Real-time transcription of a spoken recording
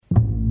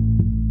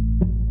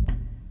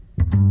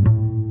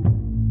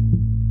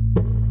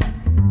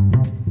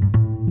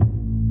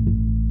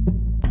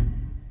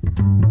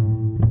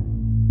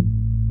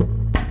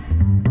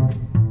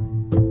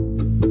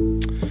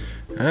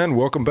And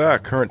welcome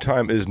back. Current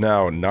time is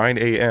now 9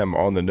 a.m.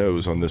 on the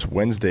nose on this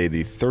Wednesday,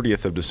 the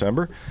 30th of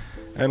December.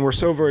 And we're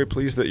so very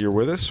pleased that you're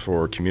with us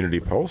for Community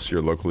Pulse,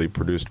 your locally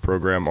produced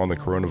program on the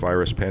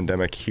coronavirus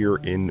pandemic here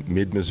in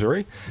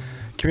mid-Missouri.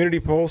 Community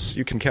Pulse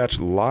you can catch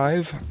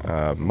live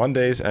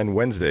Mondays and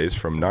Wednesdays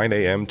from 9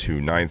 a.m. to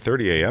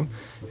 9:30 a.m.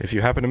 If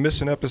you happen to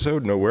miss an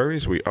episode, no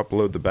worries. We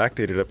upload the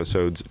backdated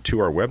episodes to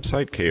our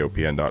website,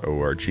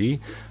 kopn.org,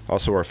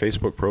 also our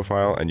Facebook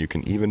profile, and you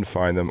can even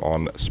find them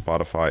on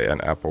Spotify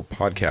and Apple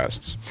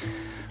Podcasts.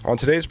 On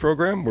today's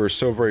program, we're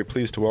so very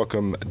pleased to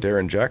welcome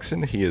Darren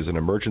Jackson. He is an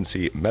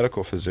emergency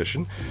medical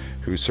physician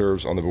who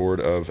serves on the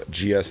board of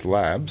GS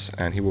Labs,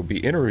 and he will be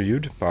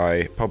interviewed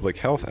by public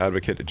health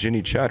advocate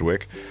Ginny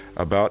Chadwick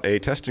about a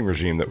testing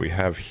regime that we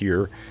have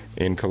here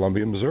in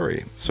Columbia,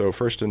 Missouri. So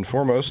first and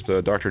foremost,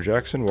 Dr.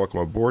 Jackson,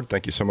 welcome aboard.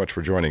 Thank you so much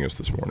for joining us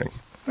this morning.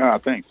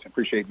 Thanks. I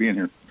appreciate being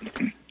here.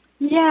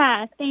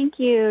 Yeah, thank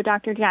you,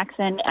 Dr.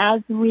 Jackson.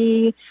 As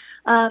we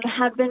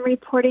have been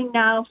reporting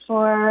now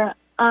for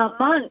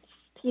months,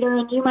 Peter,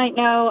 and you might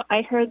know,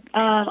 I heard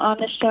on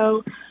the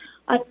show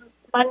on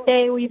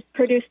Monday, we've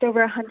produced over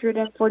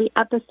 140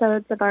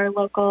 episodes of our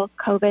local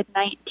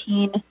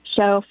COVID-19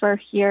 show for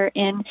here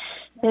in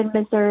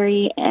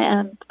mid-Missouri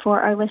and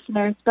for our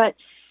listeners. But,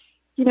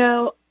 you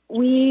know,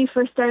 we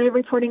first started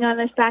reporting on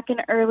this back in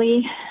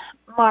early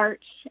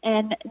March,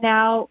 and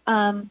now,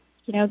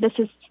 you know, this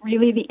is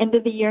really the end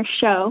of the year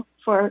show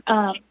for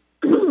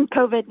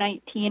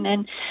COVID-19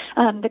 and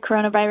the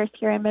coronavirus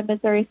here in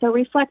mid-Missouri. So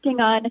reflecting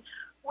on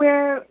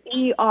where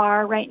we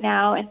are right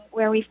now and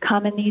where we've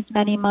come in these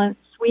many months,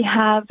 we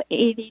have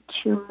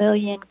 82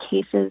 million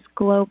cases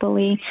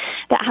globally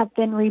that have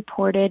been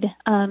reported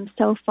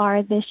so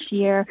far this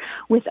year,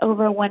 with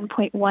over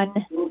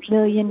 1.1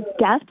 million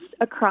deaths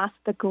across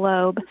the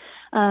globe.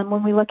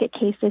 When we look at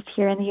cases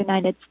here in the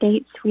United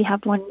States, we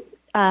have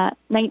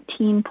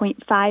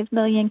 19.5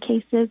 million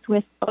cases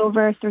with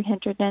over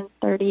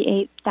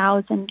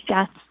 338,000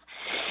 deaths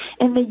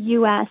in the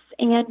U.S.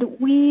 And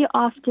we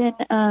often,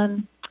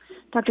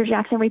 Dr.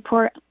 Jackson,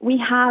 report, we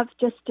have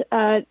just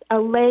a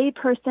lay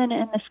person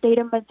in the state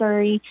of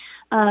Missouri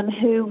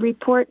who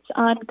reports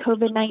on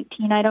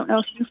COVID-19. I don't know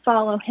if you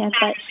follow him,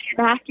 but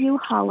Matthew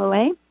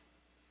Holloway,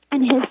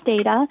 and his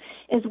data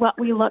is what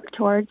we look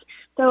towards.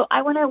 So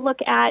I want to look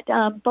at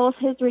both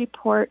his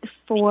report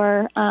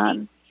for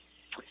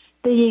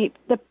the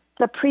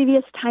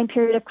previous time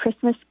period of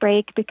Christmas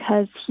break,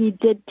 because he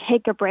did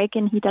take a break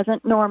and he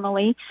doesn't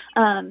normally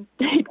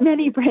take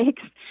many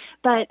breaks.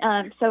 But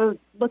so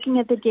looking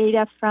at the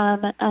data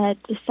from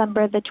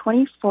December the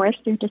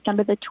 24th through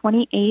December the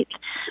 28th,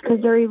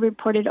 Missouri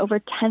reported over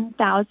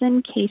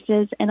 10,000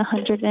 cases and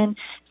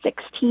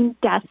 116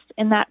 deaths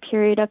in that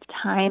period of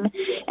time.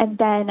 And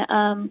then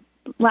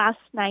last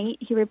night,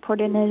 he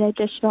reported an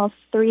additional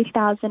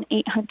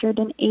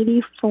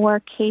 3,884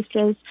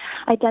 cases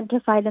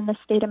identified in the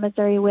state of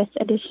Missouri, with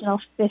additional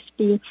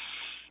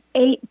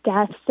 58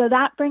 deaths. So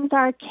that brings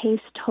our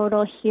case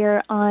total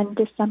here on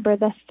December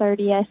the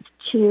 30th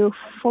to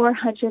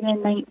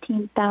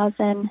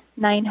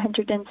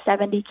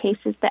 419,970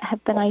 cases that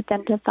have been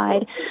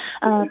identified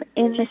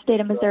in the state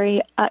of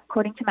Missouri,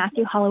 according to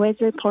Matthew Holloway's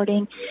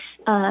reporting.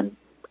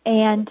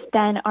 And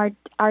then our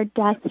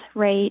death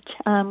rate,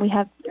 we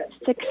have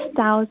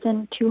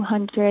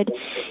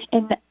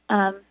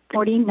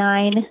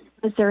 6,249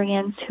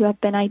 Missourians who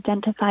have been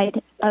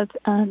identified of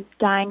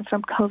dying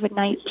from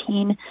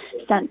COVID-19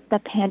 since the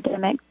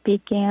pandemic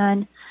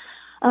began.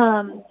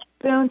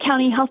 Boone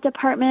County Health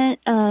Department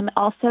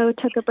also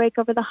took a break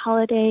over the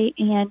holiday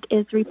and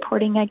is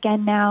reporting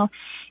again now.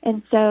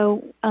 And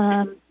so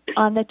on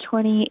the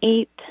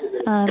 28th,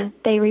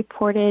 they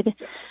reported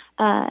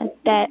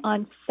that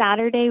on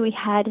Saturday we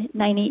had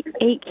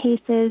 98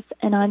 cases,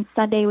 and on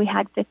Sunday we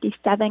had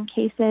 57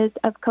 cases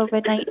of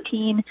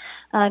COVID-19.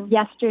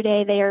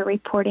 Yesterday they are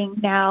reporting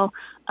now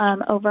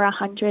over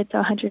 100, so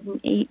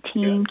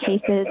 118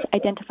 cases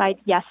identified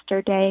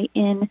yesterday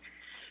in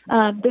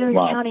Boone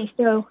County.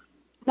 So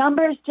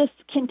numbers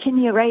just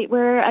continue, right?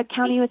 We're a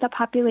county with a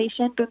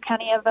population, Boone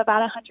County, of about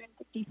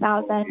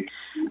 150,000.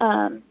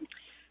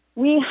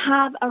 We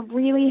have a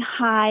really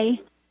high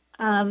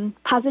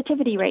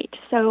positivity rate.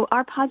 So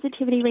our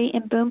positivity rate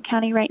in Boone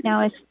County right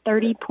now is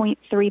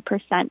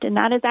 30.3%, and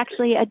that is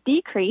actually a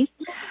decrease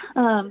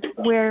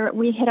where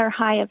we hit our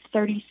high of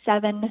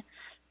 37%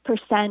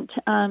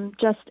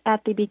 just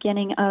at the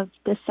beginning of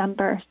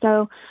December.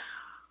 So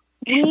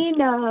we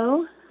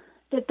know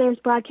that there's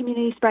broad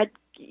community spread.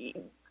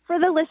 For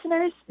the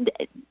listeners,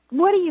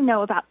 what do you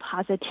know about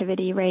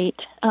positivity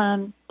rate,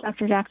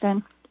 Dr.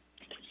 Jackson?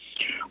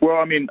 Well,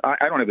 I mean, I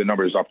don't have the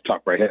numbers off the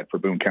top of my head for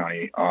Boone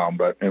County,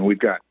 but we've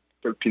got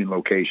 13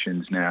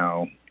 locations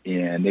now,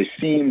 and they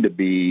seem to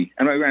be.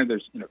 And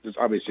there's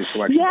obviously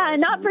selection. Yeah,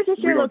 and not for just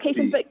your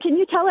locations, but can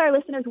you tell our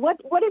listeners what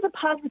is a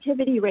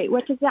positivity rate?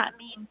 What does that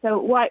mean? So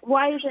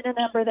why is it a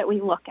number that we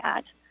look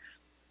at?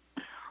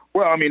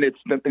 Well, I mean, it's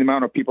the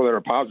amount of people that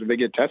are positive, they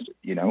get tested,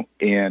 and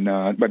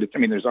but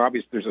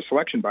there's a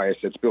selection bias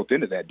that's built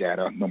into that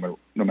data, no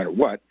matter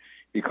what.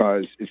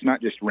 because it's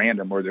not just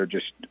random where they're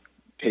just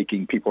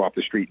taking people off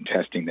the street and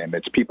testing them.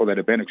 It's people that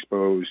have been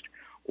exposed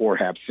or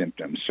have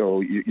symptoms.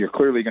 So you're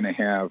clearly going to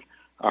have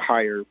a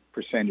higher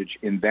percentage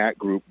in that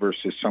group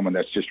versus someone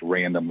that's just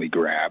randomly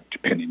grabbed,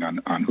 depending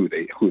on who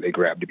they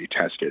grab to be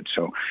tested.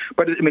 So,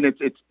 but I mean,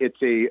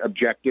 it's a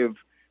objective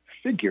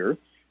figure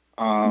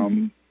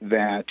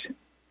that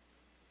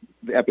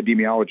the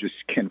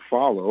epidemiologists can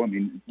follow. I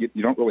mean,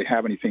 you don't really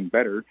have anything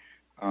better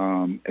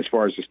as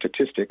far as a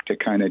statistic to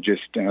kind of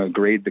just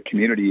grade the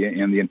community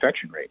and the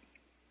infection rate.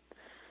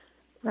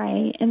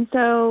 Right. And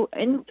so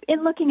in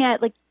looking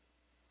at, like,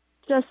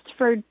 just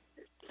for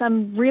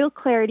some real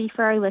clarity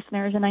for our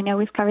listeners, and I know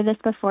we've covered this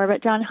before,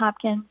 but Johns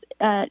Hopkins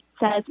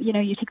says,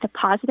 you take the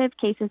positive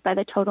cases by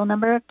the total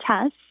number of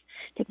tests,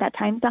 take that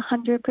times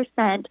 100%,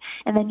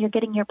 and then you're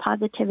getting your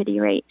positivity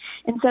rate.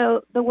 And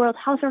so the World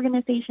Health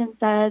Organization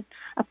says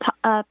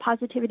a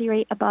positivity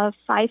rate above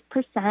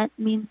 5%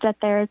 means that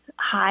there's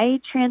high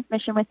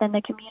transmission within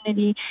the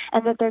community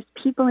and that there's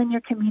people in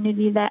your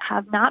community that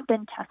have not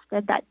been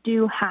tested that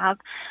do have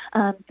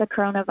the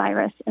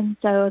coronavirus. And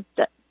so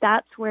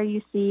that's where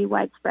you see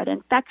widespread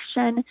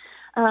infection.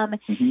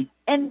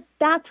 And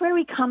that's where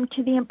we come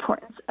to the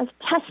importance of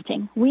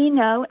testing. We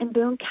know in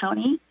Boone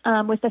County,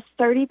 with a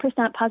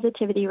 30%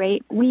 positivity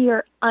rate, we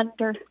are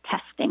under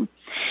testing.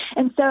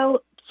 And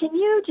so can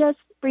you just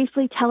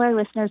briefly tell our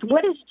listeners,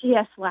 what is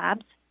GS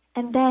Labs?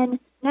 And then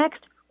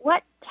next,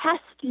 what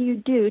tests do you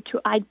do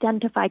to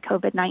identify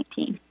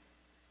COVID-19?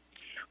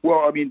 Well,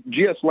 I mean,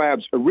 GS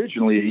Labs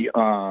originally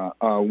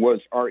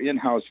was our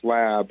in-house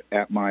lab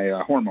at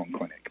my hormone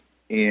clinic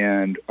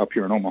and up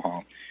here in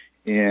Omaha.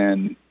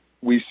 And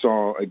we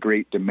saw a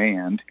great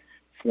demand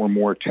for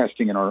more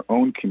testing in our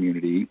own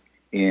community.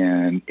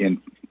 And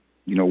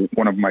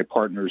one of my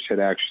partners had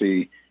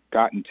actually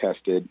gotten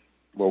tested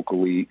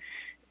locally,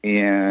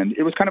 and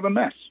it was kind of a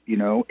mess,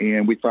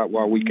 and we thought,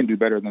 well, we can do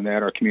better than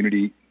that. Our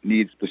community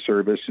needs the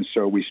service. And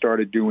so we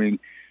started doing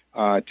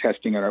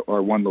testing at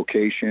our one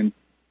location.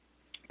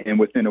 And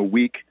within a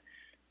week,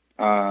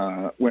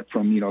 went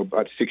from,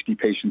 about 60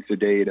 patients a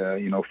day to,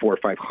 400 or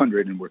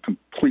 500, and we're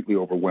completely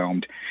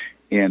overwhelmed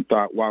and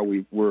thought, wow,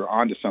 we're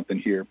onto something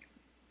here.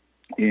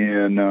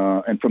 And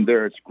from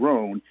there it's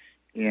grown.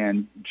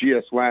 And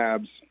GS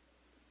Labs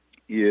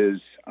is,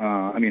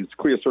 it's a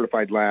CLIA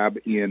certified lab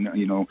in,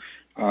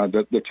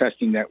 the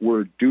testing that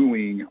we're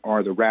doing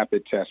are the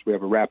rapid tests. We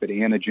have a rapid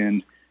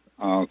antigen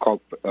called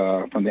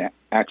from the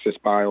Access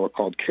Bio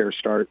called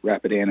CareStart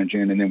rapid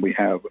antigen, and then we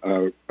have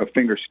a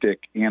finger stick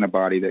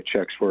antibody that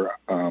checks for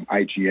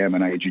IgM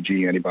and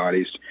IgG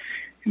antibodies,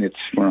 and it's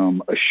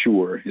from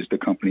Assure is the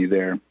company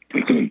there.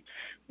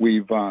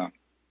 We've done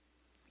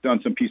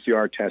some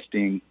PCR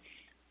testing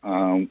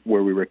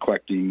where we were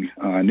collecting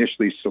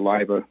initially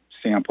saliva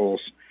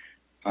samples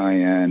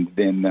and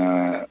then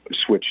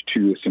switched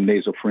to some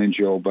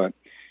nasopharyngeal, but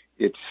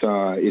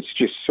it's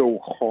just so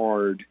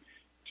hard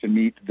to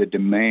meet the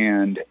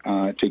demand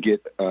to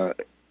get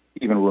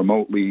even a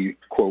remotely,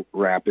 quote,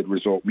 rapid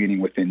result, meaning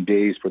within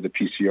days for the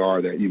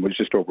PCR, that was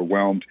just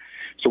overwhelmed.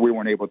 So we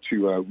weren't able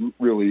to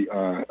really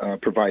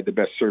provide the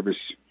best service,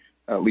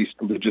 at least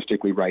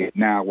logistically right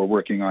now. We're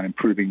working on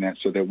improving that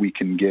so that we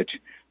can get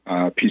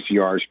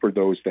PCRs for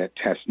those that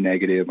test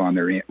negative on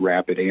their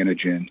rapid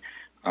antigen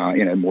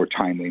in a more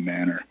timely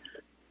manner.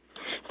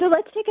 So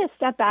let's take a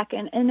step back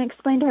and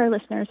explain to our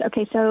listeners.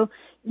 Okay, so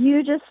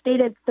you just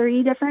stated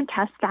 3 different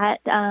tests that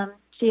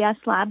GS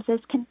Labs is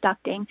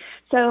conducting.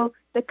 So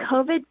the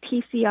COVID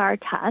PCR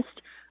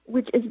test,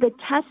 which is the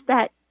test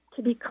that,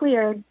 to be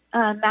clear,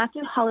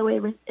 Matthew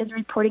Holloway is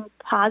reporting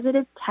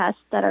positive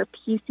tests that are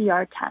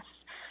PCR tests.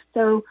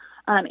 So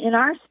in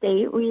our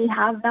state, we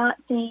have not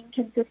seen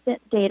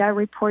consistent data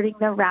reporting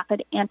the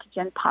rapid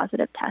antigen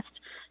positive test.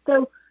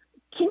 So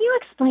can you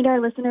explain to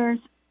our listeners,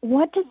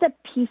 what does the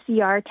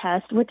PCR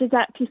test, what does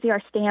that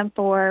PCR stand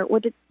for?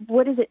 What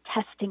is it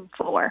testing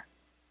for?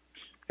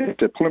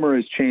 It's a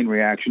polymerase chain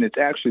reaction. It's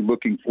actually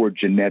looking for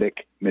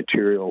genetic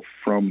material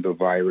from the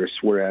virus,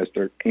 whereas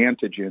their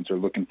antigens are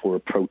looking for a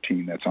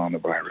protein that's on the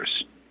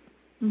virus.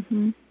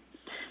 Mm-hmm.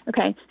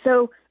 Okay,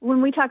 so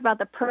when we talk about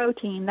the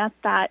protein, that's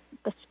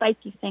the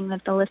spiky thing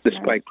that the listeners...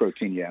 The spike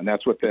protein, yeah, and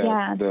that's what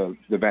the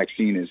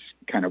vaccine is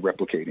kind of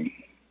replicating.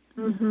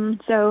 Mm-hmm.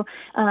 So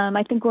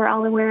I think we're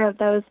all aware of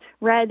those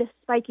red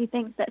spiky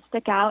things that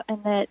stick out,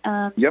 and that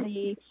yep.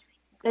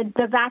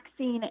 the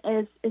vaccine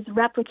is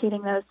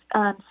replicating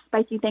those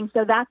spiky things.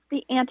 So that's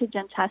the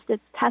antigen test.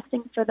 It's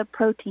testing for the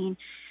protein.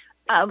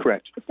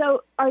 Correct.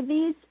 So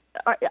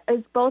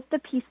is both the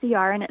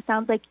PCR, and it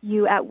sounds like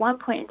you at one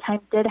point in time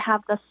did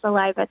have the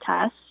saliva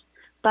test,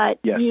 but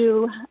yes.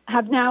 You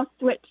have now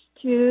switched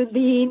to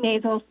the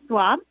nasal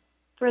swab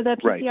for the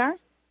PCR? Right.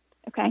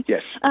 Okay.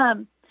 Yes.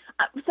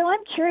 So I'm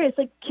curious,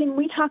 can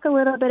we talk a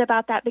little bit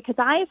about that? Because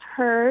I've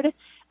heard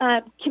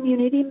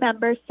community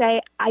members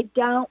say, I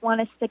don't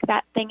want to stick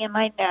that thing in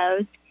my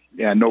nose.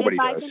 Yeah, nobody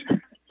does.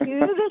 If I can do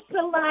the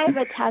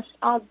saliva test,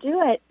 I'll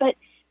do it. But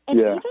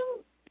even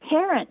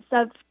parents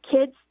of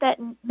kids that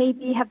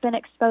maybe have been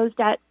exposed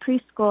at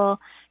preschool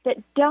that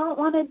don't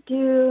want to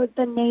do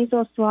the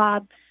nasal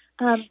swab,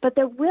 but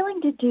they're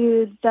willing to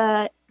do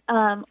the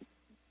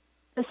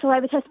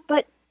saliva test.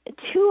 But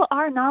to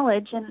our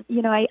knowledge, and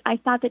I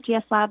thought that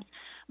GS Labs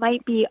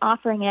might be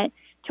offering it.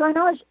 To our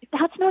knowledge,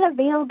 that's not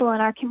available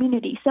in our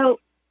community. So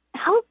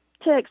help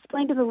to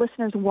explain to the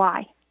listeners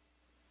why.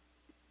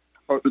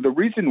 The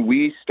reason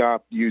we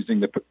stopped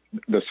using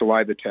the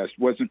saliva test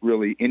wasn't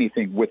really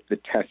anything with the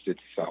test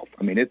itself.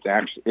 I mean, it's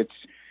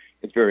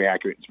very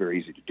accurate. It's very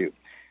easy to do.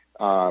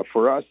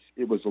 For us,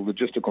 it was a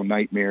logistical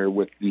nightmare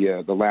with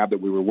the lab that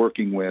we were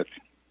working with,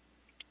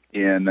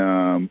 and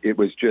it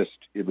was just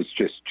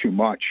too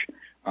much.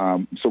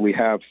 So we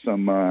have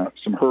some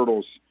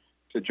hurdles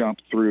to jump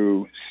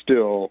through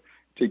still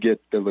to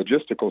get the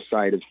logistical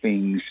side of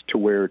things to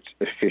where it's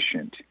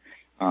efficient.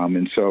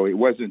 And so it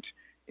wasn't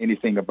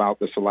anything about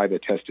the saliva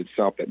test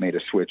itself that made a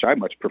switch. I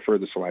much prefer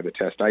the saliva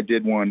test. I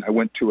did one. I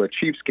went to a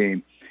Chiefs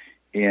game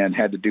and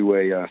had to do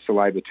a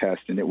saliva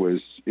test, and it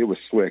was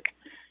slick.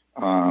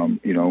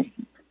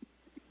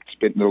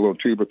 Spit in the little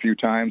tube a few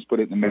times, put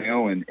it in the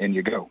mail, and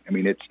you go. I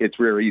mean, it's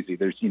very easy.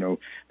 There's no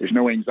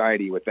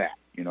anxiety with that.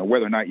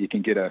 Whether or not you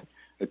can get a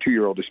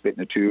 2-year-old to spit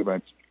in a tube,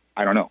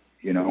 I don't know.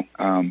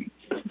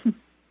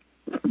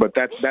 But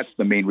that's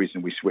the main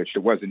reason we switched.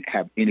 It wasn't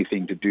have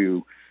anything to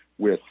do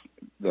with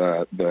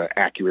the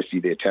accuracy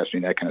of the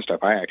testing, that kind of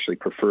stuff. I actually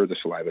prefer the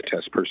saliva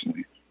test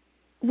personally.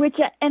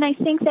 And I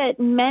think that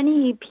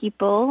many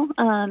people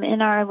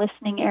in our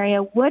listening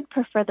area would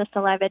prefer the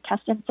saliva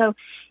test. And so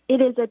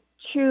it is a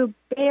true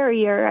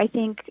barrier, I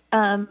think,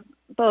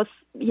 both,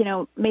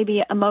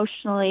 maybe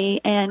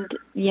emotionally and,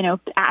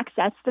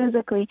 access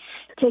physically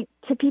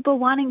to people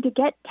wanting to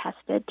get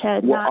tested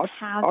not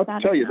have that.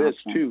 I'll tell you this,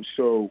 too.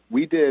 So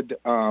we did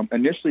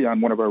initially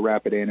on one of our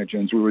rapid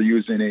antigens, we were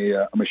using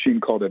a machine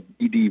called a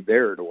BD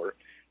Veridor,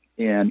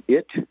 and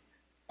it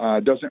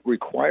doesn't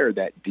require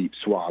that deep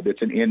swab.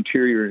 It's an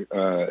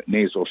anterior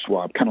nasal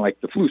swab, kind of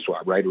like the flu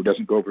swab, right? It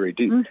doesn't go very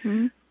deep.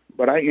 Mm-hmm.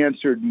 But I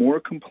answered more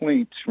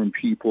complaints from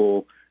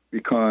people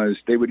because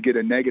they would get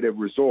a negative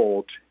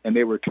result and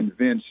they were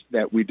convinced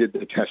that we did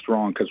the test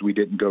wrong because we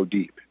didn't go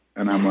deep.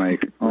 And I'm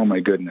like, oh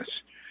my goodness.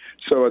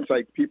 So it's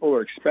like people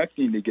are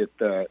expecting to get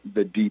the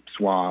deep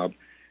swab,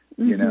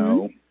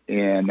 mm-hmm.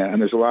 And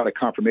there's a lot of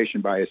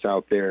confirmation bias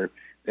out there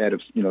that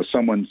if,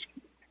 someone's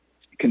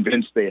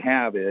convinced they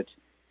have it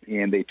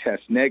and they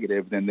test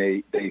negative, then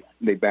they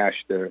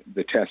bash the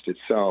test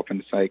itself.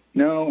 And it's like,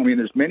 no, I mean,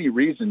 there's many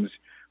reasons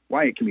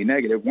why it can be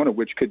negative, one of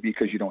which could be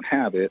because you don't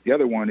have it. The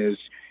other one is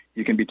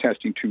you can be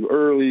testing too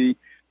early.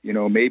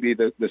 Maybe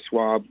the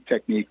swab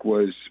technique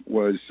was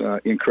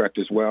incorrect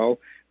as well.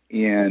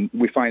 And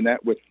we find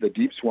that with the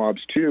deep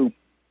swabs too,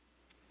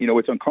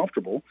 it's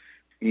uncomfortable.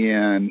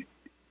 And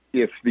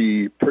if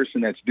the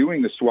person that's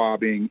doing the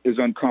swabbing is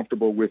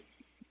uncomfortable with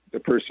the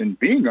person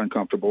being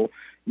uncomfortable,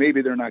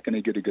 maybe they're not going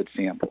to get a good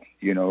sample.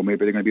 Maybe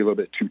they're going to be a little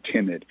bit too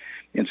timid.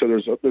 And so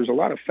there's a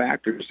lot of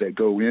factors that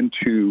go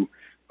into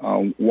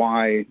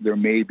why there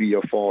may be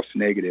a false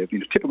negative.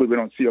 Typically we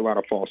don't see a lot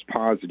of false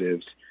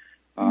positives.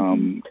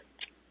 But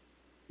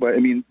I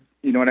mean,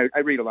 and I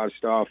read a lot of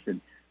stuff, and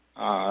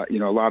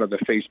a lot of the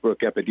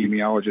Facebook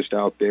epidemiologists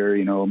out there,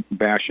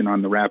 bashing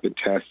on the rapid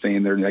test,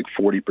 saying they're like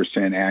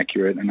 40%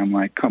 accurate. And I'm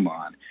like, come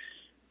on.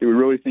 Do we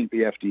really think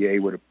the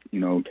FDA would,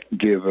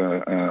 give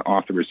a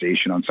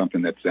authorization on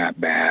something that's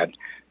that bad?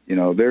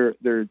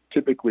 They're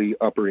typically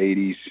upper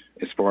 80s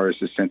as far as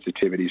the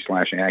sensitivity /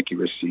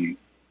 accuracy.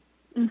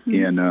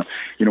 Mm-hmm.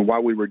 And,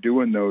 while we were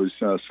doing those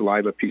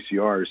saliva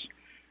PCRs,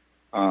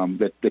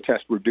 the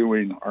test we're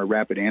doing, our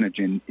rapid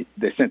antigen,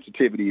 the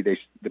sensitivity, the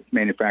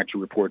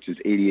manufacturer reports is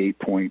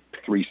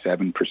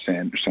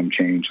 88.37% or some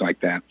change like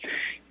that.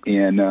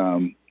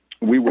 And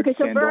we would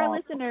so for our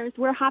listeners,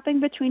 we're hopping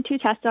between two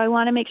tests, so I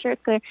want to make sure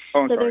it's clear.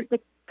 Oh, so sorry. There's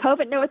the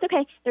COVID. No, it's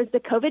okay. There's the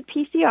COVID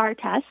PCR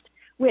test,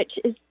 which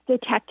is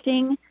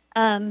detecting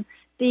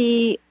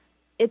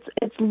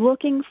it's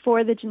looking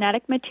for the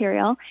genetic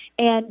material,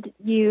 and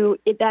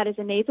that is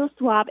a nasal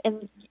swab,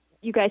 and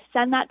you guys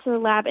send that to the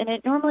lab, and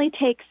it normally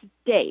takes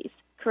days,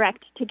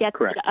 correct, to get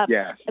correct. Up.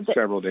 Yeah,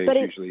 several days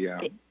usually.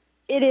 Yeah,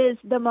 it is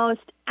the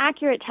most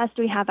accurate test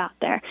we have out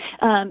there.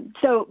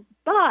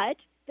 But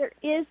there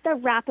is the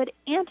rapid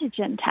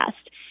antigen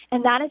test,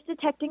 and that is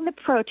detecting the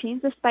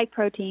proteins, the spike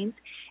proteins.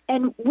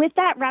 And with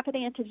that rapid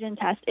antigen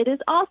test, it is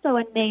also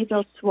a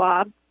nasal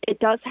swab. It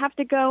does have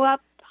to go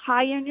up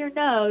high in your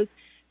nose,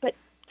 but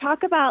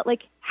talk about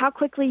how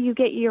quickly you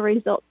get your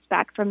results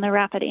back from the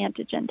rapid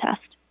antigen test.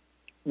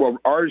 Well,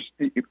 ours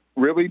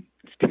really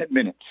it's 10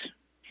 minutes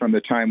from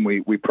the time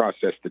we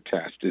process the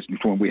test is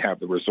when we have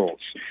the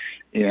results.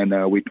 And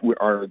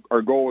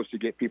our goal is to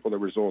get people the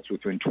results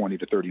within 20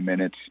 to 30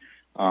 minutes,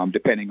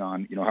 depending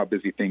on, how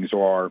busy things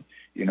are.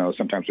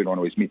 Sometimes we don't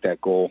always meet that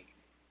goal,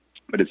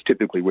 but it's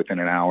typically within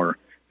an hour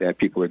that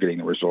people are getting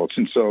the results.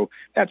 And so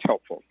that's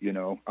helpful,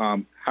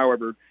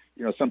 However,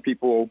 some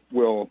people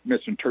will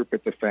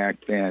misinterpret the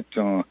fact that,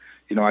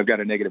 I've got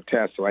a negative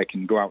test so I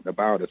can go out and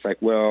about. It's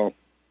like, well,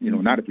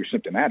 not if you're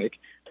symptomatic.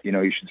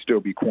 You should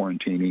still be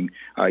quarantining,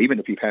 even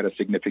if you've had a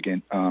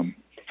significant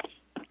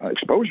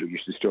exposure, you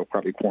should still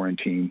probably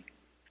quarantine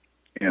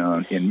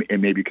and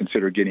maybe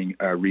consider getting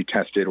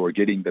retested or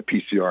getting the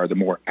PCR, the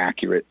more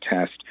accurate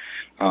test,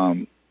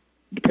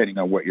 depending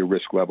on what your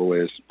risk level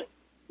is,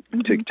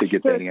 to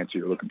get that answer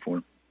you're looking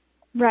for.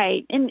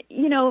 Right. And,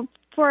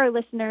 for our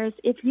listeners,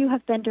 if you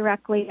have been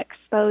directly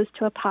exposed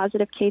to a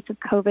positive case of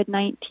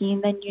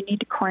COVID-19, then you need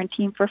to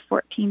quarantine for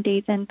 14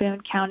 days in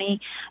Boone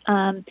County.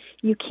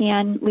 You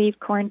can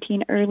leave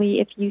quarantine early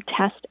if you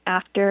test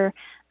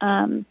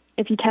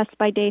if you test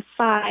by day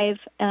 5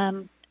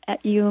 and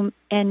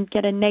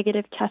get a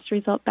negative test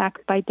result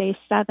back by day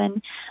 7.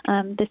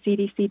 The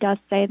CDC does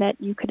say that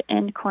you could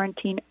end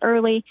quarantine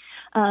early.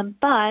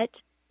 But,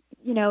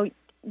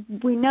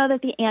 we know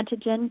that the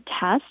antigen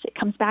test, it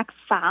comes back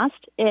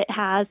fast. It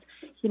has,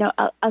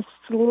 a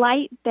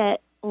slight bit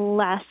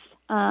less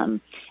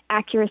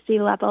accuracy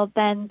level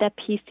than the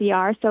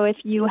PCR. So if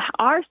you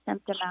are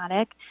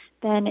symptomatic,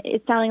 then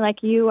it's sounding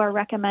like you are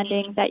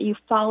recommending that you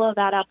follow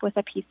that up with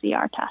a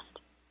PCR test.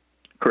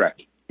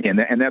 Correct. And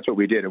that's what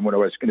we did. And what I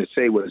was going to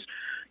say was,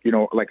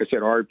 like I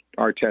said,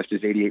 our test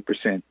is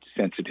 88%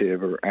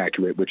 sensitive or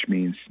accurate, which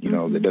means,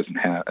 that doesn't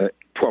have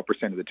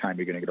 12% of the time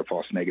you're going to get a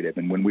false negative.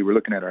 And when we were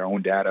looking at our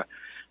own data,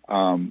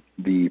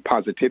 the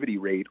positivity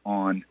rate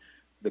on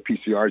the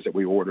PCRs that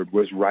we ordered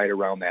was right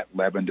around that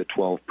 11 to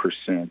 12%.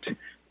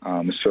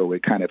 So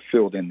it kind of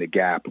filled in the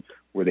gap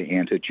where the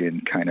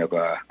antigen kind of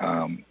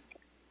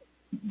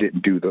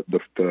didn't do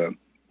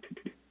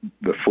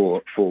the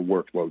full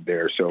workload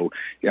there. So,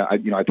 yeah,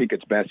 I think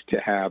it's best to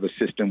have a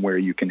system where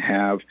you can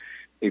have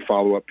a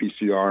follow-up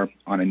PCR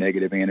on a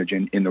negative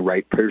antigen in the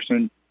right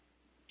person,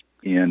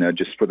 and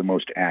just for the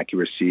most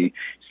accuracy.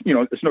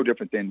 It's no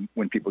different than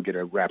when people get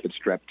a rapid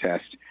strep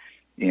test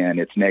and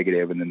it's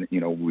negative, and then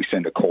we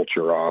send a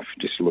culture off,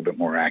 just a little bit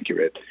more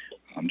accurate,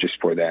 just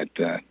for that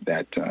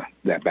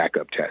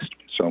backup test.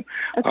 So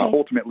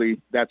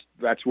ultimately, that's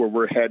where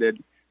we're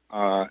headed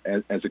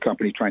as a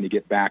company, trying to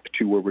get back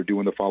to where we're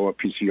doing the follow-up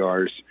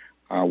PCRs.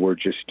 We're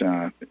just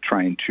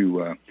trying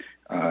to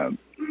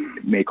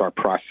make our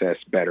process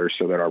better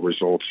so that our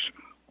results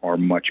are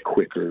much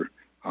quicker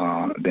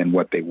than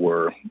what they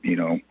were.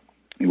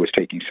 It was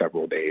taking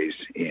several days,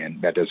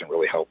 and that doesn't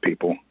really help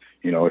people.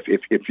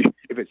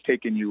 If it's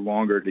taking you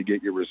longer to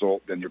get your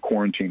result than your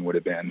quarantine would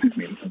have been, I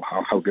mean,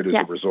 how good is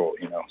the result?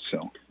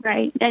 So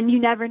right, and you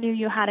never knew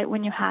you had it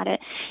when you had it,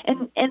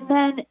 and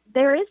then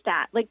there is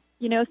that,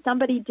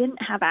 somebody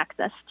didn't have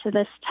access to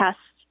this test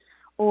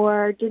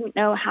or didn't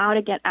know how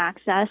to get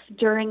access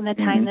during the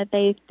time that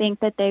they think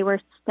that they were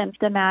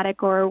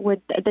symptomatic or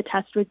the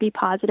test would be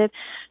positive.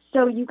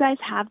 So you guys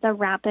have the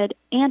rapid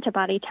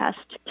antibody test.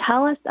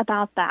 Tell us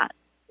about that.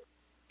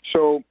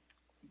 So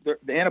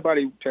the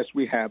antibody test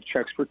we have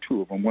checks for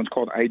two of them. One's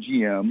called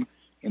IgM,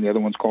 and the other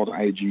one's called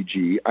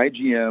IgG.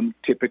 IgM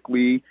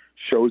typically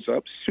shows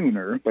up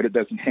sooner, but it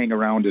doesn't hang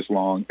around as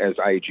long as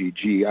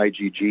IgG.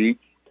 IgG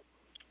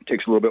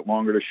takes a little bit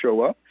longer to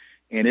show up,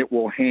 and it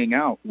will hang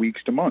out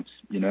weeks to months,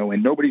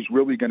 and nobody's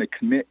really going to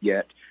commit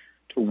yet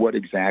to what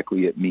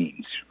exactly it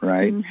means,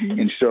 right?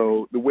 And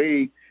so the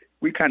way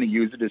we kind of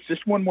use it is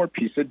just one more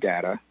piece of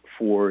data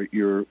for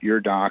your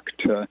doc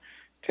to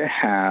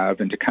have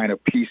and to kind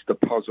of piece the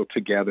puzzle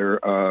together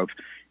of,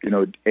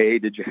 A,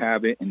 did you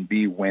have it, and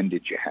B, when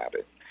did you have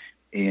it?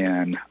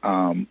 And,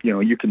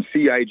 you can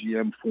see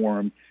IgM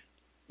form,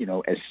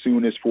 as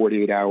soon as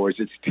 48 hours.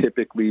 It's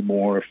typically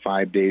more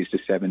 5 days to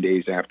 7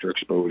 days after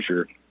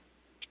exposure.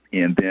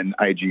 And then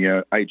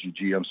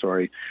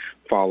IgG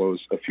follows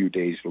a few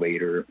days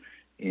later.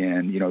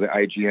 And, the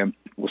IgM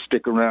will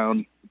stick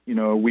around,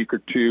 a week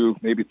or two,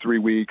 maybe 3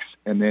 weeks,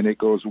 and then it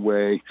goes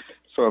away.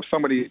 So if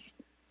somebody's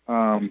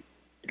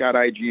got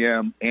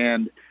IgM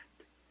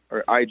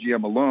or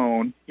IgM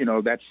alone,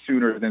 that's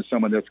sooner than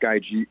someone that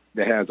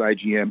has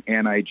IgM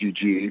and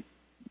IgG.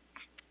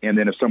 And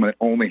then if someone that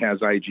only has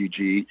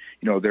IgG,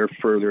 they're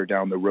further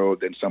down the road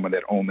than someone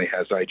that only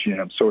has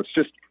IgM. So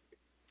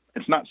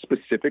it's not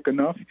specific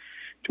enough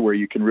to where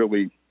you can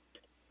really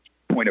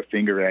point a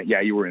finger at,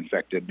 you were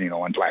infected,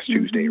 on last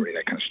Tuesday, or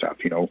that kind of stuff,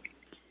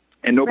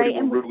 And nobody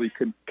will really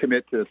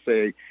commit to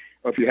say,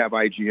 if you have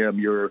IgM,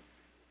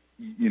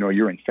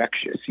 you're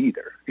infectious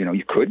either.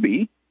 You could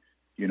be,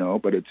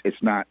 but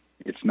it's not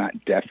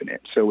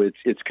definite. So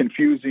it's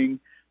confusing,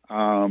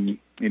 and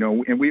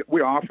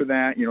we offer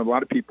that. A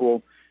lot of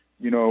people,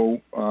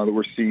 that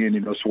we're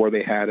seeing, swore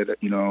they had it,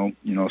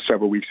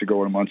 several weeks ago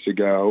or months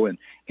ago, and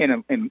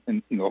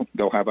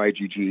they'll have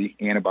IgG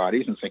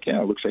antibodies, and it's like,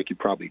 it looks like you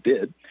probably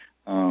did,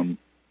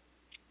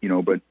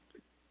 but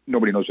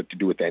nobody knows what to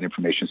do with that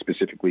information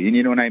specifically.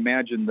 And I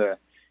imagine the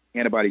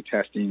antibody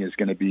testing is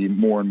going to be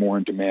more and more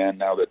in demand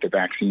now that the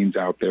vaccine's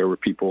out there, where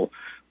people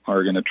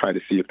are going to try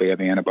to see if they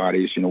have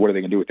antibodies. What are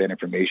they going to do with that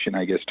information?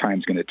 I guess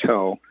time's going to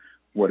tell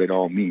what it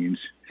all means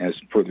as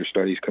further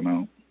studies come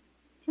out.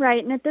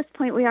 Right, and at this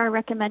point we are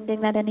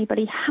recommending that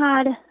anybody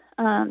had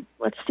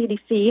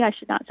CDC, I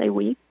should not say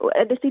we,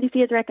 the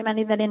CDC is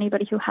recommending that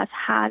anybody who has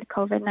had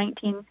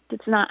COVID-19 does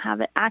not have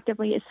it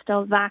actively is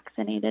still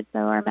vaccinated. So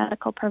our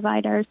medical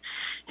providers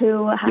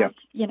who have,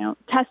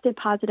 tested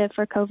positive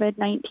for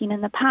COVID-19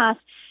 in the past,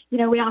 we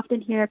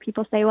often hear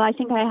people say, well, I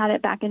think I had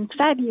it back in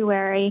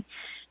February.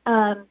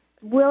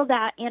 Will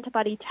that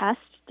antibody test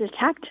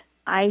detect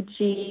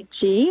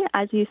IgG,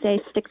 as you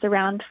say, sticks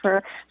around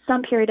for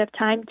some period of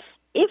time?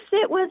 If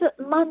it was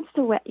months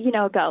away,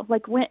 ago,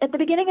 like when at the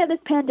beginning of this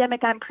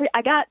pandemic,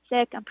 I got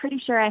sick. I'm pretty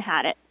sure I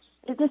had it.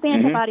 Is this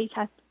antibody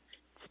test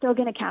still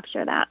going to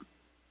capture that?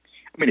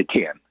 I mean, it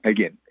can.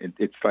 Again,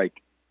 it's like,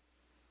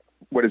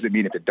 what does it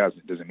mean if it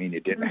doesn't? Does it mean you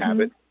didn't have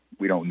it?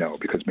 We don't know,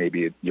 because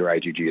maybe your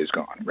IgG is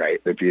gone,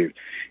 right? If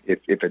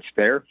it's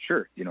there,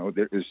 sure.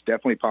 It's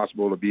definitely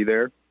possible to be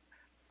there.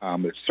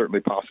 It's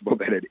certainly possible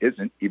that it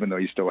isn't, even though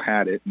you still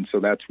had it. And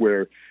so that's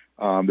where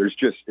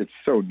it's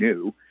so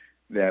new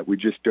that we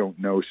just don't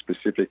know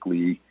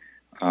specifically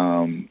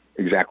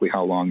exactly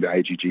how long the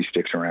IgG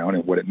sticks around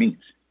and what it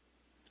means.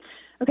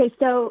 Okay,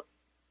 so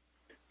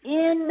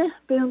in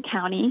Boone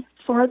County,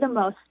 for the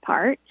most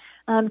part,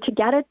 to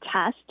get a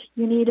test,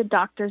 you need a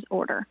doctor's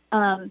order.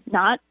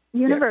 Not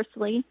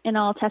universally in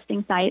all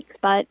testing sites,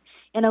 but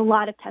in a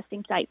lot of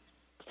testing sites.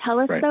 Tell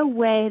us the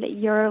way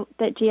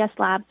that GS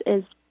Labs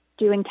is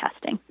doing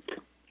testing.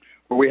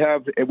 Well, we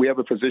have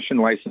a physician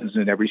licensed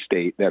in every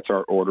state. That's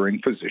our ordering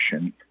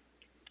physician.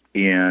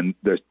 And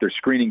there's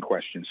screening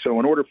questions. So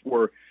in order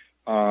for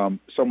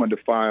someone to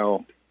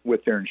file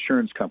with their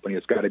insurance company,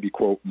 it's got to be,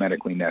 quote,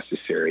 medically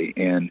necessary.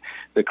 And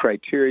the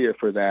criteria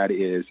for that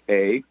is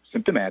A,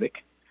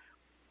 symptomatic,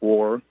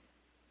 or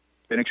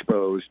been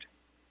exposed,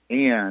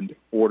 and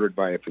ordered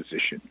by a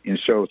physician. And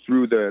so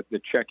through the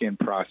check-in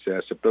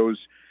process, if those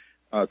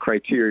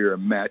criteria are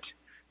met,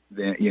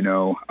 then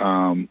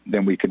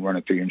then we can run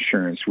it through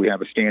insurance. We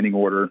have a standing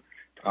order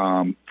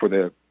for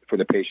the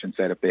patients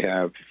that if they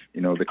have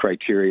the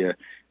criteria,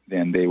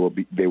 then they will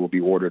be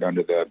ordered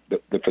under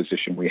the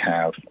physician we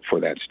have for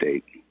that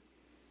state.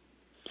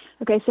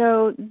 Okay,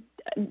 so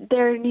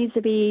there needs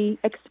to be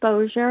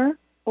exposure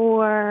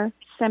or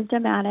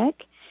symptomatic,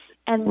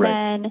 and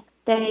then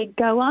they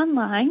go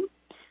online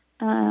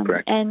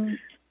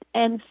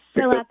and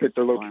fill out pick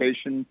their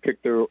location,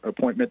 pick their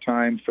appointment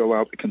time, fill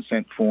out the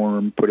consent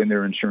form, put in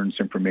their insurance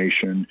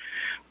information,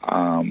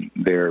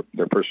 their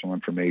personal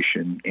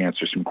information,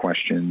 answer some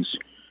questions.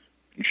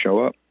 You show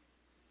up.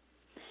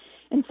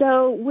 And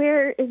so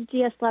where is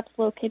GS Labs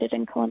located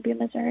in Columbia,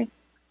 Missouri?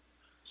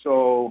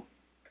 So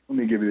let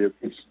me give you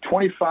it's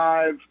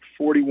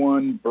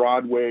 2541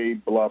 Broadway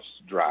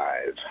Bluffs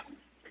Drive.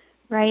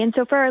 Right. And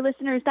so for our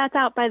listeners, that's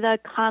out by the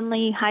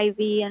Conley,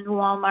 Hy-Vee, and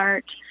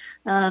Walmart,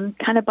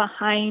 kind of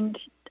behind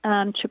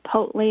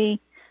Chipotle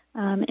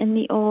in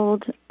the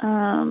old,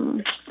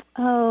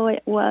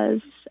 it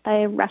was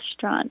a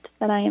restaurant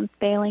that I am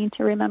failing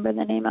to remember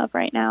the name of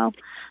right now.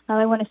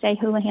 I want to say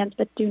Houlihan's,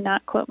 but do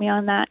not quote me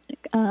on that.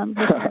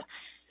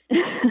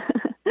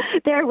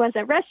 There was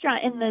a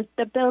restaurant in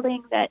the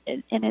building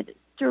and it's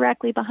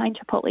directly behind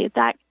Chipotle.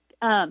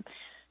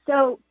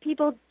 So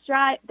people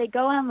they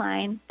go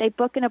online, they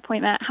book an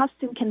appointment. How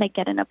soon can they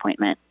get an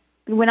appointment?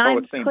 When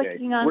I'm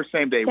clicking on, we're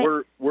same day.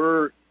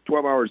 We're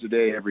 12 hours a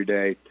day every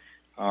day.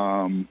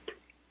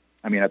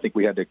 I think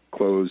we had to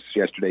close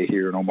yesterday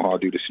here in Omaha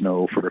due to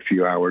snow for a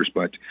few hours,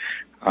 but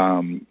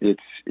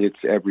it's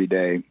every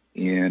day,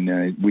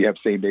 and we have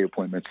same day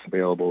appointments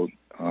available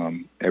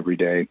every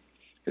day.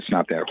 It's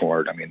not that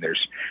hard.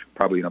 There's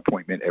probably an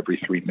appointment every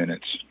 3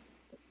 minutes.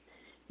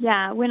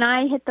 Yeah, when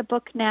I hit the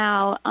book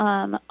now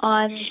on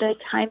the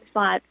time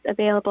slots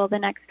available, the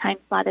next time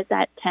slot is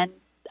at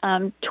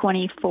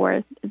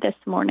 10:24 this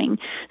morning.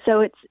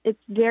 So it's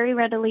very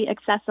readily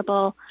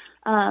accessible.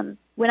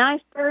 When I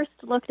first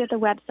looked at the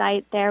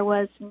website, there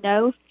was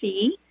no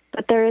fee,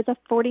 but there is a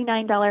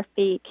 $49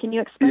 fee. Can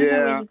you explain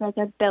how you guys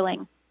are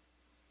billing?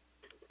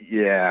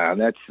 Yeah,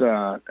 that's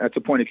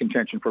a point of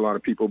contention for a lot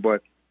of people,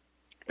 but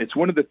it's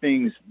one of the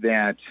things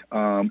that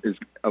is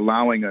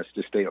allowing us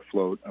to stay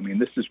afloat.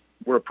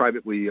 We're a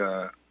privately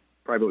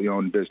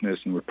owned business,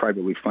 and we're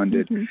privately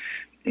funded,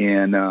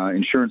 and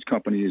insurance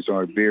companies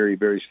are very,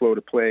 very slow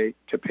to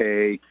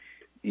pay,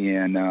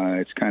 and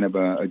it's kind of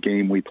a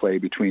game we play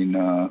between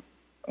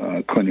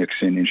clinics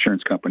and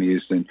insurance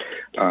companies, and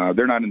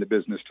they're not in the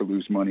business to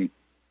lose money.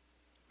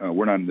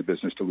 We're not in the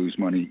business to lose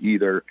money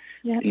either,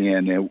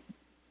 and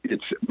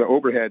it's the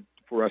overhead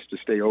for us to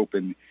stay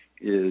open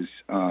is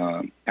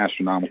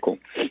astronomical,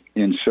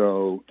 and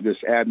so this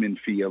admin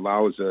fee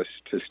allows us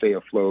to stay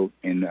afloat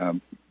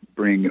and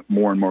bring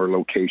more and more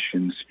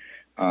locations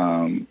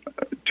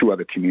to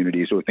other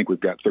communities. So I think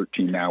we've got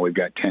 13 now. We've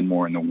got 10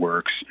 more in the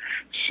works.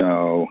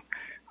 So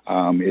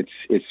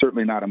it's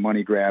certainly not a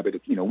money grab.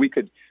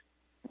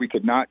 We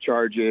could not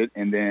charge it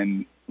and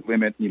then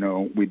limit.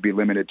 We'd be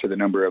limited to the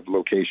number of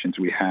locations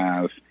we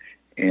have,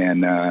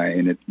 and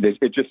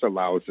it just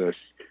allows us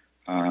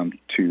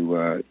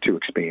to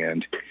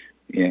expand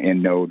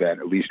and know that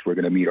at least we're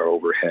going to meet our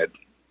overhead,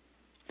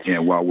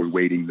 while we're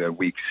waiting the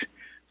weeks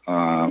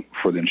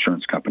for the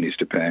insurance companies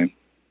to pay.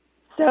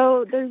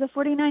 So there's a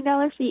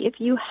 $49 fee if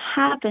you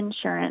have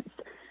insurance.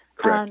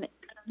 Correct.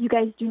 You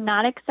guys do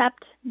not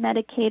accept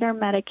Medicaid or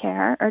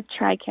Medicare or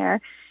TRICARE.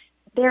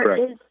 There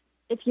Correct. is,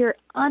 if you're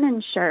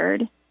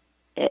uninsured,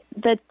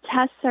 the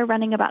tests are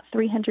running about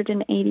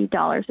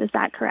 $380. Is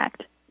that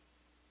correct?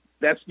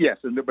 That's yes,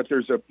 but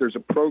there's a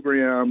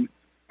program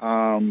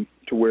to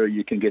where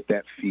you can get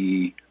that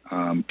fee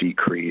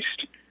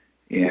decreased,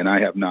 and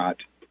I have not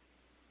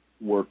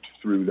worked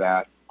through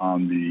that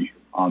on the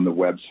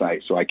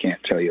website, so I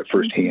can't tell you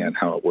firsthand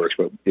how it works.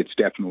 But it's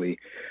definitely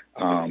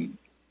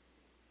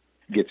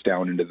gets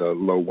down into the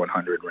low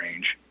 100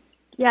 range.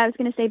 Yeah, I was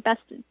going to say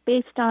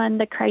based on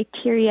the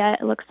criteria,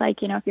 it looks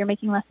like, if you're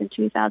making less than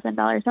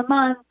 $2,000 a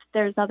month,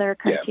 there's other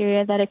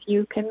criteria that if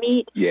you can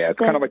meet. Yeah, it's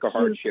kind of like a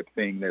hardship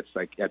thing that's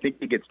like, I think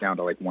it gets down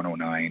to like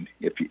 109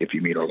 if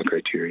you meet all the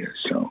criteria.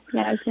 So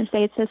yeah, I was going to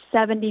say it's a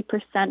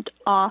 70%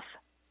 off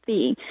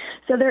fee.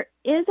 So there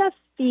is a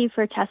fee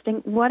for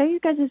testing. What are you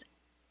guys'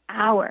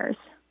 hours?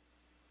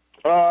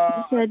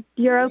 You said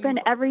you're open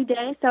every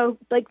day, so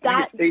like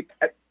that.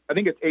 I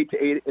think it's 8 to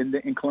 8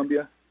 in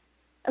Columbia.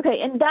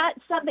 Okay, and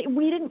that's something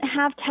we didn't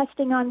have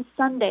testing on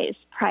Sundays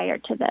prior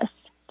to this.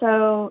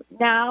 So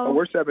now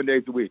we're 7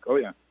 days a week. Oh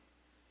yeah.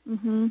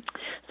 Mm-hmm.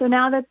 So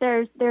now that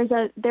there is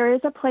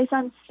a place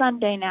on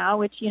Sunday now,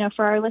 which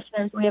for our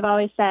listeners we have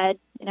always said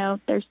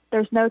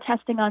there's no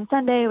testing on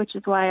Sunday, which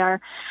is why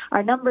our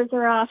numbers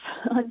are off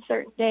on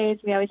certain days.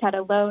 We always had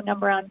a low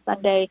number on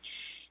Sunday.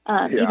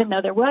 Even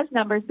though there was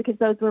numbers, because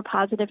those were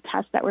positive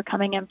tests that were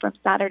coming in from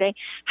Saturday.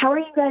 How are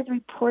you guys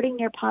reporting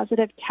your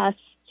positive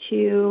tests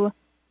to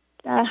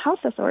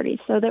health authorities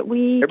so that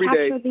we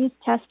capture these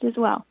tests as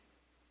well?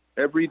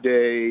 Every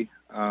day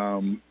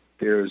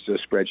there's a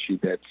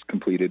spreadsheet that's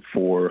completed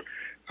for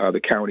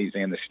the counties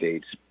and the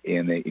states,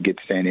 and it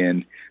gets sent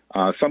in.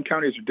 Some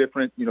counties are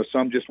different.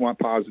 Some just want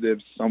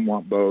positives, some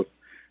want both,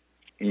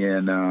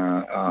 and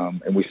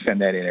we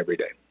send that in every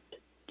day.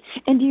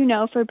 And do you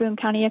know for Boone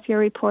County if you're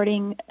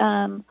reporting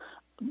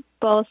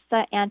both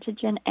the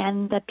antigen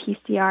and the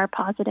PCR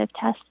positive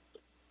tests?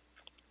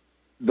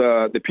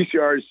 The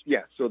PCRs,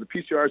 yes. So the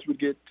PCRs would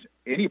get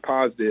any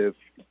positive,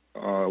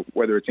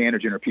 whether it's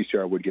antigen or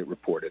PCR, would get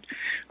reported.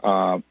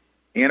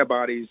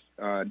 Antibodies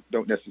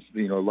don't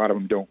necessarily, a lot of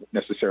them don't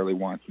necessarily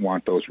want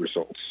those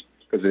results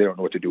because they don't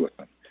know what to do with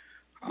them.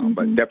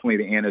 But definitely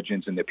the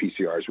antigens and the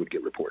PCRs would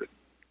get reported.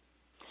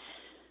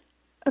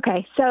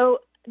 Okay, so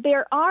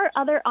there are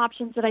other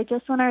options that I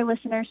just want our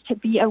listeners to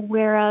be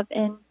aware of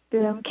in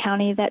Boone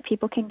County that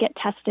people can get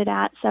tested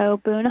at. So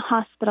Boone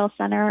Hospital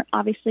Center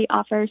obviously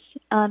offers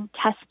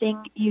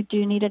testing. You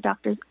do need a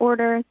doctor's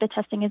order. The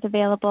testing is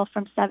available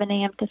from 7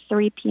 a.m. to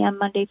 3 p.m.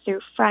 Monday through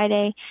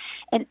Friday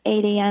and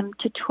 8 a.m.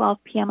 to 12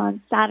 p.m.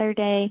 on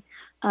Saturday.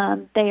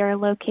 They are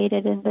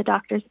located in the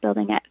doctor's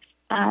building at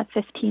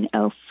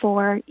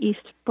 1504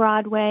 East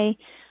Broadway.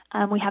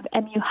 We have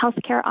MU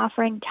Healthcare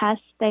offering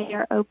tests. They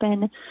are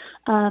open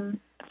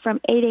from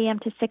 8 a.m.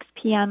 to 6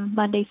 p.m.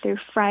 Monday through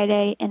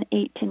Friday and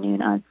 8 to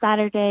noon on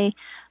Saturday.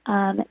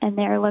 And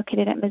they're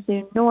located at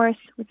Mizzou North,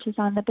 which is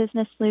on the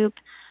Business Loop.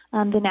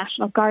 The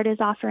National Guard is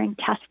offering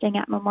testing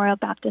at Memorial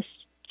Baptist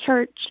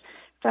Church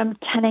from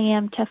 10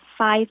 a.m. to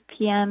 5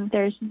 p.m.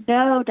 There's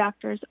no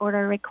doctor's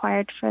order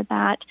required for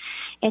that.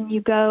 And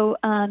you go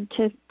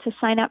to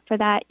sign up for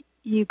that,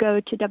 you go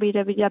to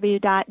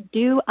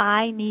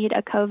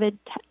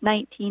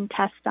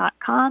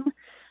www.doineedacovid19test.com.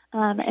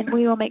 And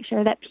we will make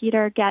sure that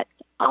Peter gets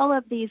all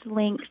of these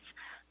links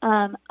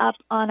up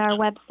on our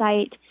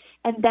website.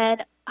 And then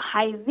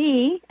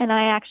Hy-Vee, and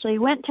I actually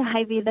went to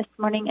Hy-Vee this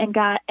morning and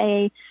got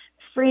a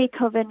free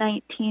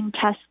COVID-19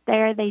 test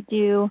there. They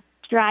do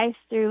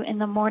drive-through in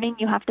the morning.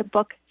 You have to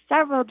book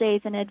several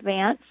days in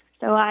advance.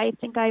 So I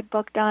think I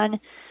booked on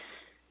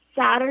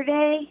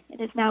Saturday. It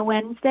is now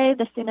Wednesday.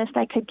 The soonest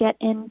I could get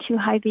into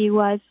Hy-Vee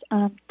was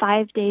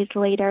 5 days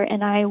later,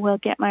 and I will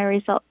get my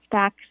results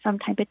back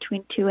sometime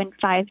between 2 and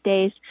 5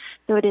 days.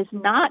 So it is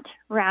not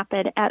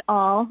rapid at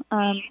all.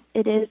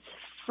 It is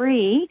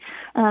free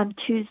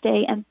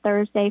Tuesday and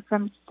Thursday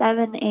from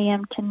 7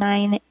 a.m. to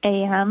 9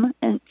 a.m.,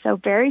 and so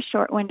very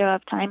short window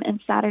of time,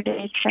 and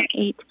Saturdays from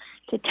 8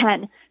 to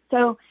 10.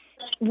 So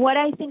what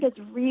I think is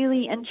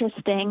really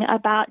interesting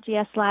about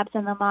GS Labs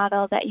and the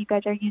model that you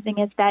guys are using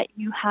is that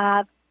you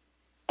have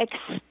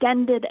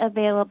extended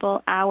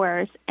available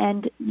hours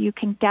and you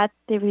can get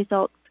the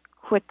results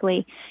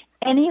quickly.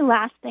 Any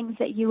last things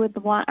that you would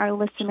want our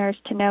listeners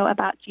to know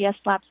about GS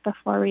Labs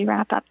before we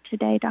wrap up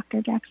today,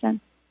 Dr. Jackson?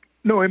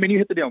 No, I mean, you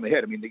hit the nail on the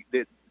head. I mean,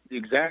 the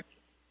exact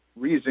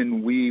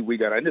reason we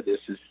got into this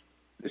is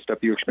the stuff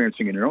you're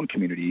experiencing in your own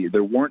community.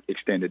 There weren't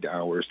extended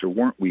hours, there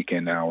weren't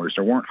weekend hours,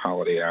 there weren't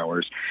holiday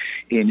hours,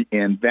 and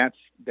that's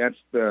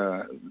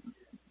the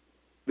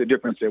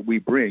difference that we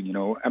bring.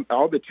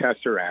 All the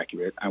tests are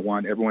accurate. I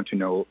want everyone to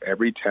know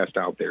every test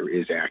out there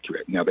is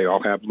accurate. Now, they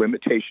all have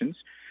limitations,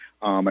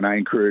 and I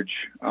encourage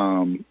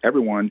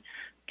everyone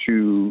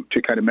to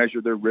kind of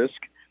measure their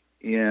risk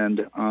and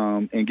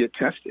get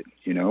tested,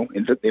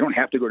 and they don't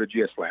have to go to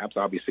GS Labs.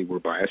 Obviously we're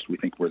biased. We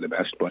think we're the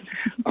best, but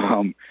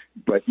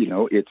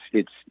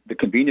it's the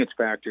convenience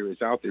factor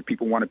is out there.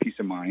 People want a peace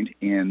of mind.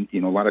 And,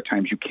 a lot of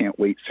times you can't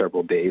wait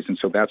several days. And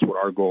so that's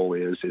what our goal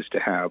is to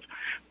have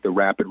the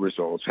rapid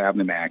results, have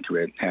them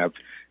accurate, have,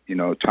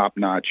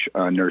 top-notch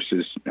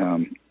nurses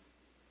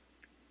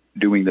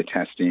doing the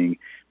testing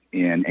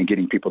and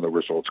getting people the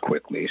results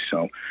quickly.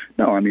 So,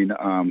 no,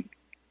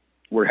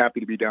 we're happy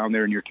to be down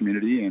there in your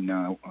community, and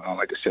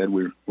like I said,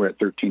 we're at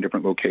 13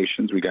 different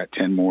locations. We got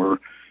 10 more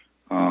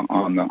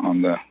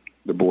on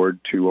the board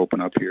to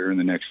open up here in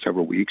the next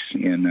several weeks,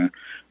 and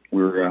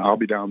I'll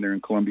be down there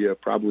in Columbia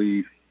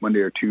probably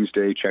Monday or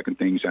Tuesday checking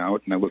things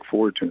out, and I look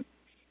forward to it.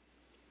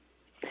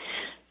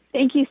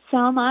 Thank you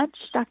so much,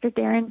 Dr.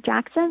 Darren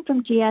Jackson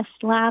from GS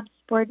Labs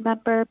board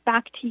member.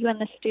 Back to you in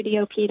the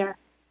studio, Peter.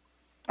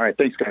 All right,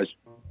 thanks, guys.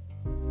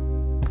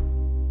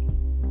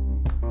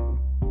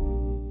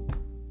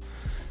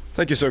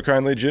 Thank you so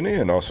kindly, Ginny,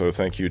 and also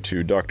thank you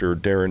to Dr.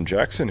 Darren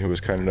Jackson, who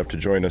was kind enough to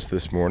join us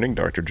this morning.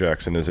 Dr.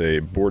 Jackson is a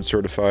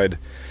board-certified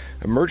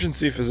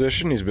emergency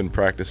physician. He's been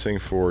practicing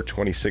for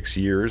 26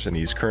 years, and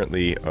he's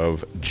currently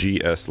of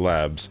GS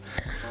Labs,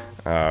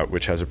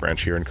 which has a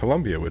branch here in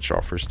Columbia, which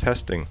offers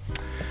testing.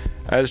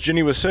 As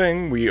Ginny was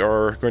saying, we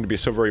are going to be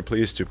so very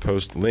pleased to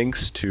post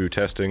links to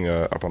testing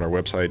up on our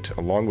website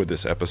along with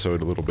this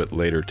episode a little bit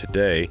later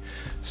today.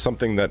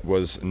 Something that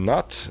was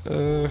not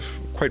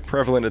quite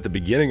prevalent at the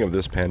beginning of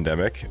this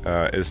pandemic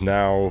is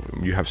now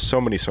you have so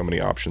many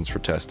options for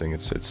testing.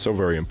 It's so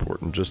very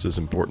important, just as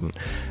important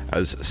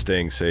as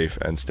staying safe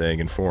and staying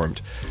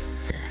informed.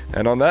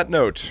 And on that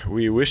note,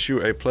 we wish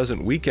you a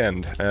pleasant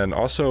weekend and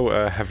also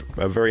have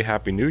a very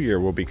happy new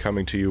year. We'll be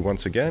coming to you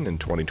once again in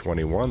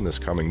 2021 this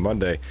coming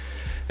Monday.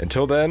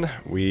 Until then,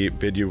 we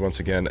bid you once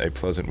again a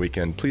pleasant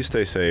weekend. Please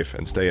stay safe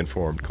and stay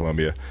informed,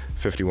 Columbia.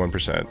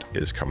 51%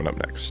 is coming up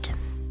next.